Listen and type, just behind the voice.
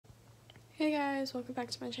Hey guys, welcome back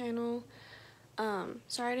to my channel.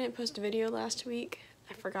 Sorry I didn't post a video last week.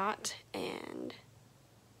 I forgot, and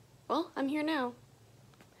well, I'm here now.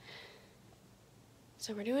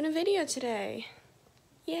 So we're doing a video today.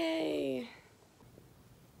 Yay!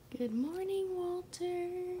 Good morning, Walter.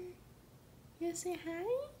 You gonna say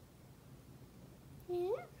hi?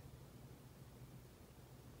 Yeah?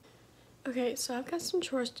 Okay, so I've got some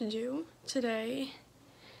chores to do today,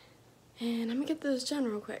 and I'm gonna get those done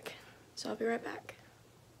real quick. So I'll be right back.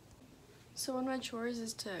 So one of my chores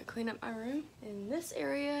is to clean up my room, and this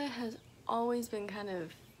area has always been kind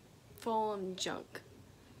of full of junk.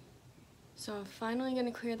 So I'm finally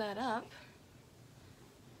gonna clear that up.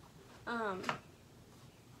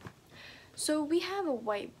 So we have a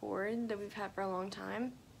whiteboard that we've had for a long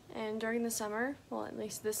time, and during the summer, well at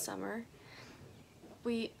least this summer,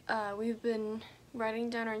 we've been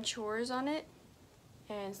writing down our chores on it,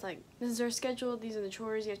 and it's like, this is our schedule, these are the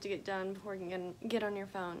chores you have to get done before you can get on your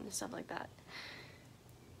phone and stuff like that.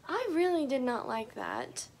 I really did not like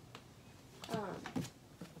that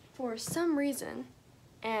for some reason,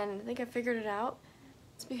 and I think I figured it out.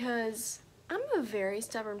 It's because I'm a very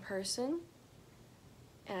stubborn person,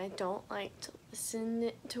 and I don't like to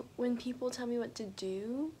listen to when people tell me what to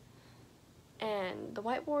do, and the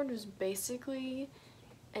whiteboard was basically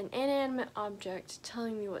an inanimate object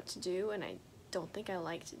telling me what to do, and I don't think I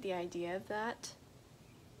liked the idea of that.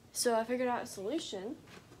 So I figured out a solution.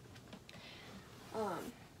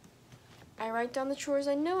 I write down the chores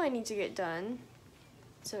I know I need to get done,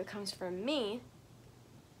 so it comes from me,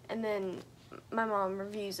 and then my mom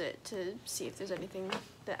reviews it to see if there's anything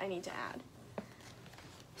that I need to add.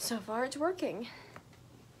 So far it's working.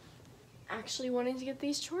 Actually wanting to get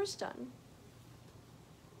these chores done.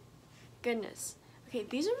 Goodness. Okay,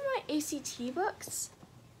 these are my ACT books.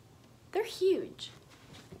 They're huge.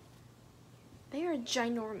 They are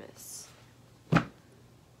ginormous.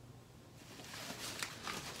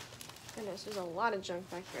 Goodness, there's a lot of junk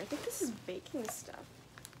back here. I think this is baking stuff.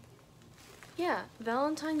 Yeah,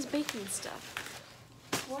 Valentine's baking stuff.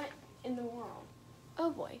 What in the world? Oh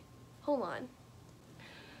boy, hold on.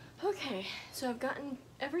 Okay, so I've gotten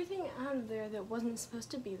everything out of there that wasn't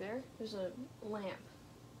supposed to be there. There's a lamp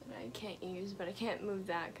that I can't use, but I can't move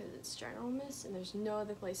that because it's ginormous and there's no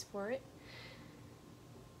other place for it.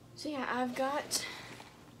 So yeah, I've got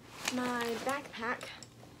my backpack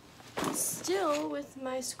still with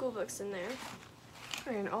my school books in there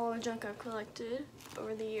and all the junk I've collected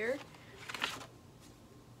over the year.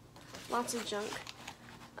 Lots of junk.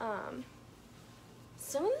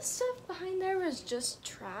 Some of the stuff behind there was just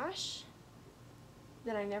trash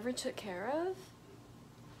that I never took care of.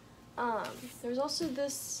 There's also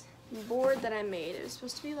this board that I made. It was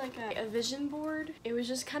supposed to be like a vision board. It was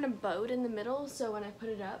just kind of bowed in the middle, so when I put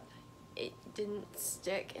it up, it didn't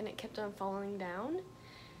stick and it kept on falling down.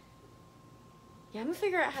 Yeah, I'm gonna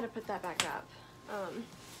figure out how to put that back up.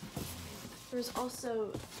 There's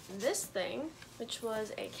also this thing, which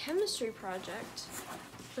was a chemistry project.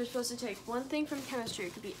 We're supposed to take one thing from chemistry,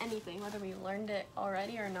 it could be anything, whether we learned it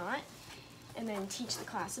already or not, and then teach the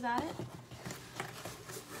class about it.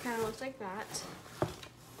 Kind of looks like that.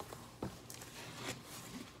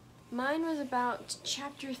 Mine was about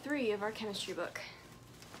chapter 3 of our chemistry book,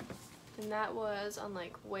 and that was on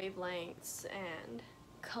like wavelengths and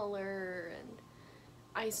color and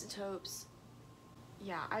isotopes.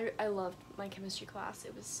 Yeah, I loved my chemistry class.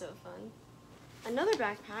 It was so fun. Another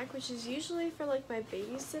backpack, which is usually for like my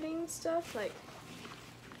babysitting stuff, like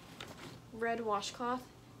red washcloth.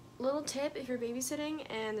 Little tip, if you're babysitting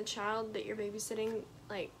and the child that you're babysitting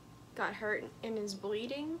like got hurt and is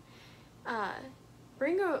bleeding,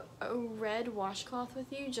 bring a red washcloth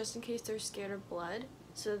with you just in case they're scared of blood,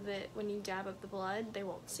 so that when you dab up the blood, they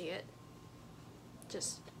won't see it.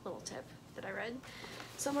 Just a little tip that I read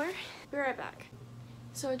somewhere. Be right back.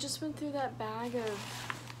 So I just went through that bag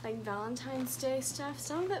of like Valentine's Day stuff.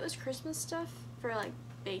 Some of it was Christmas stuff for like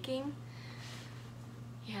baking.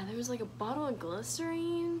 Yeah, there was like a bottle of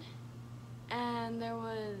glycerine, and there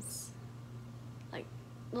was like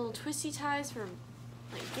little twisty ties for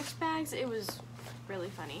like gift bags. It was really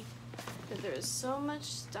funny because there was so much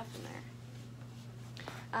stuff in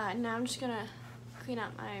there. Now I'm just gonna clean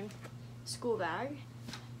out my school bag,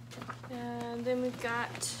 and then we've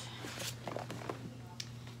got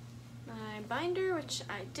my binder, which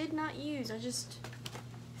I did not use. I just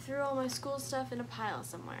threw all my school stuff in a pile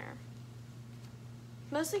somewhere.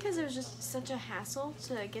 Mostly because it was just such a hassle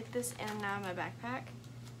to get this in and out of my backpack,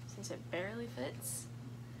 since it barely fits.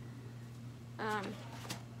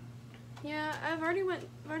 Yeah, I've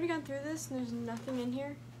already gone through this, and there's nothing in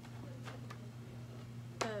here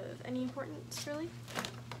of any importance, really.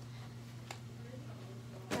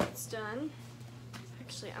 almost done.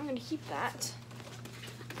 Actually, I'm gonna keep that.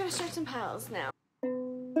 I gotta start some piles now.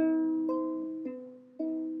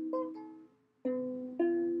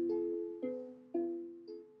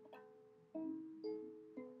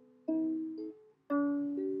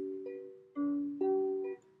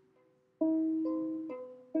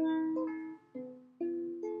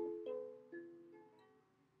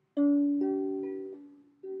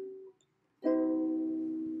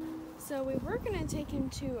 So we were gonna take him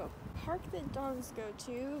to a park that dogs go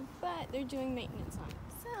to, but they're doing maintenance on it.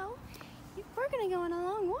 So we're gonna go on a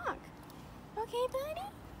long walk. Okay, buddy?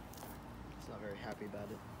 He's not very happy about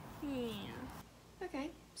it. Yeah. Okay,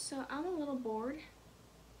 so I'm a little bored,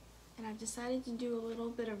 and I've decided to do a little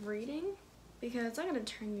bit of reading because I'm gonna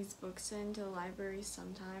turn these books into the library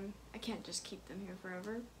sometime. I can't just keep them here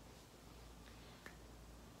forever.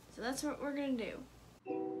 So that's what we're gonna do.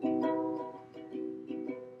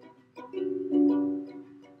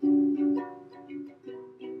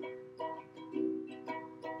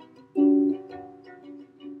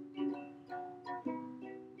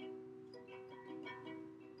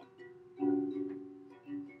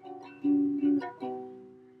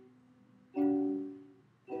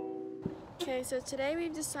 Okay, so today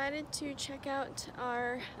we've decided to check out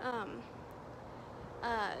our,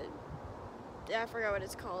 I forgot what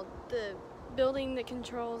it's called, the building that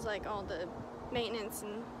controls like all the maintenance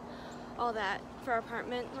and all that for our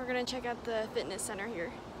apartment. We're gonna check out the fitness center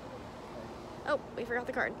here. Oh, we forgot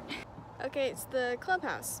the card. Okay, it's the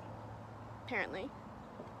clubhouse, apparently.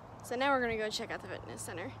 So now we're gonna go check out the fitness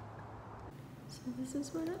center. So this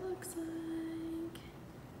is what it looks like.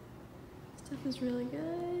 Stuff is really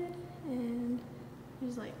good, and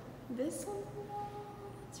there's like this on the wall.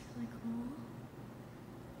 It's really cool.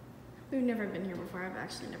 We've never been here before. I've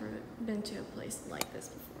actually never been to a place like this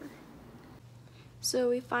before. So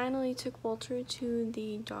we finally took Walter to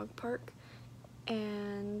the dog park,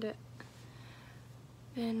 and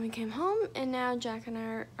then we came home, and now Jack and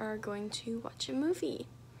I are going to watch a movie.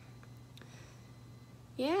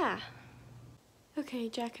 Yeah. Okay,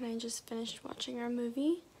 Jack and I just finished watching our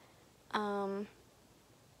movie.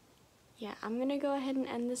 Yeah, I'm gonna go ahead and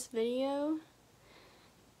end this video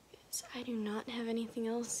because I do not have anything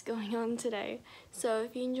else going on today. So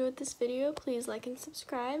if you enjoyed this video, please like and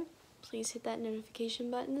subscribe. Please hit that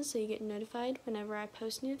notification button so you get notified whenever I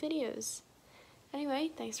post new videos.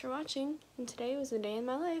 Anyway, thanks for watching, and today was a day in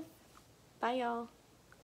my life. Bye, y'all.